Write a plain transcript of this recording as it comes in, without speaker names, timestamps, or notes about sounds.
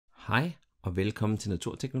Hej og velkommen til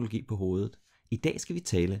Naturteknologi på hovedet. I dag skal vi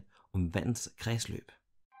tale om vandets kredsløb.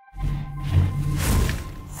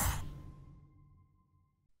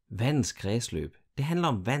 Vandets kredsløb, det handler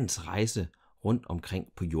om vandets rejse rundt omkring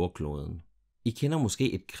på jordkloden. I kender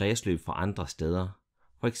måske et kredsløb fra andre steder,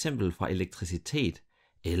 for eksempel fra elektricitet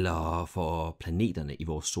eller for planeterne i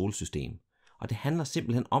vores solsystem. Og det handler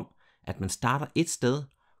simpelthen om, at man starter et sted,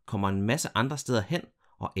 kommer en masse andre steder hen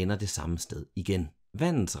og ender det samme sted igen.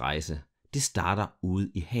 Vandets rejse, det starter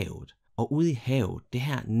ude i havet. Og ude i havet, det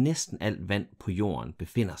her næsten alt vand på jorden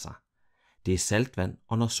befinder sig. Det er saltvand,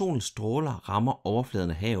 og når solens stråler rammer overfladen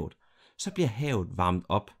af havet, så bliver havet varmet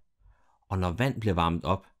op. Og når vand bliver varmet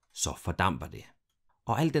op, så fordamper det.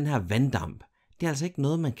 Og al den her vanddamp, det er altså ikke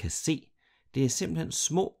noget, man kan se. Det er simpelthen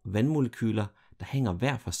små vandmolekyler, der hænger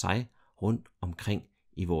hver for sig rundt omkring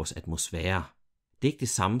i vores atmosfære. Det er ikke det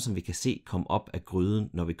samme, som vi kan se komme op af gryden,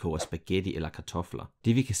 når vi koger spaghetti eller kartofler.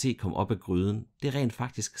 Det vi kan se komme op af gryden, det er rent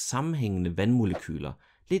faktisk sammenhængende vandmolekyler,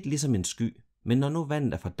 lidt ligesom en sky. Men når nu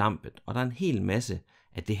vandet er fordampet, og der er en hel masse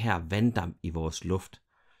af det her vanddamp i vores luft,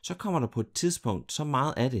 så kommer der på et tidspunkt så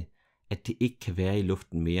meget af det, at det ikke kan være i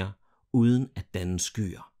luften mere, uden at danne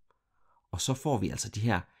skyer. Og så får vi altså de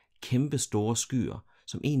her kæmpe store skyer,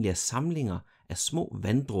 som egentlig er samlinger af små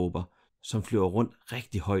vanddråber, som flyver rundt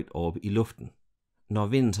rigtig højt oppe i luften. Når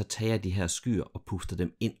vinden så tager de her skyer og puster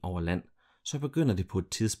dem ind over land, så begynder det på et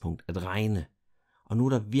tidspunkt at regne. Og nu er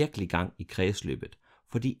der virkelig gang i kredsløbet,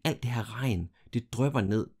 fordi alt det her regn, det drypper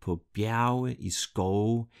ned på bjerge, i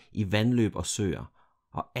skove, i vandløb og søer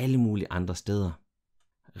og alle mulige andre steder.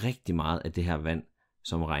 Rigtig meget af det her vand,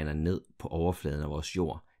 som regner ned på overfladen af vores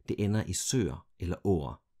jord, det ender i søer eller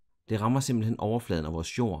åer. Det rammer simpelthen overfladen af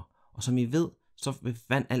vores jord, og som I ved, så vil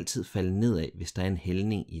vand altid falde nedad, hvis der er en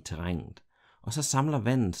hældning i terrænet. Og så samler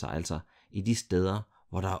vandet sig altså i de steder,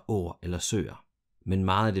 hvor der er åer eller søer. Men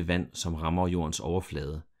meget af det vand, som rammer jordens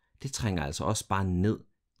overflade, det trænger altså også bare ned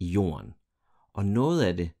i jorden. Og noget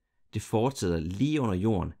af det, det fortsætter lige under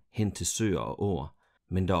jorden hen til søer og åer.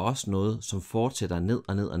 Men der er også noget, som fortsætter ned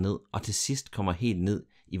og ned og ned, og til sidst kommer helt ned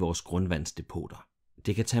i vores grundvandsdepoter.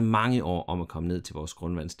 Det kan tage mange år om at komme ned til vores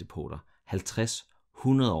grundvandsdepoter. 50,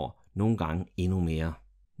 100 år, nogle gange endnu mere.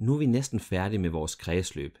 Nu er vi næsten færdige med vores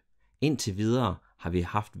kredsløb. Indtil videre har vi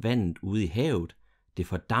haft vandet ude i havet, det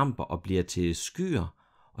fordamper og bliver til skyer,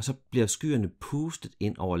 og så bliver skyerne pustet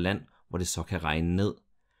ind over land, hvor det så kan regne ned.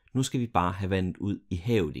 Nu skal vi bare have vandet ud i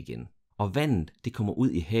havet igen. Og vandet, det kommer ud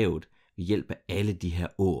i havet ved hjælp af alle de her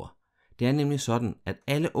åer. Det er nemlig sådan, at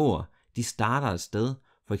alle åer, de starter et sted,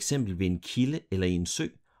 for eksempel ved en kilde eller i en sø,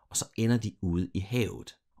 og så ender de ude i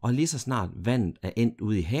havet. Og lige så snart vandet er endt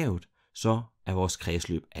ude i havet, så er vores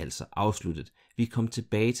kredsløb altså afsluttet. Vi er kommet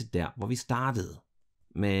tilbage til der, hvor vi startede.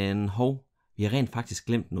 Men vi har rent faktisk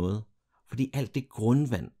glemt noget. Fordi alt det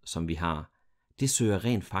grundvand, som vi har, det søger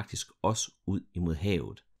rent faktisk også ud imod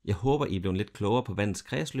havet. Jeg håber, I er blevet lidt klogere på vandets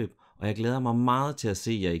kredsløb, og jeg glæder mig meget til at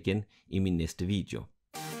se jer igen i min næste video.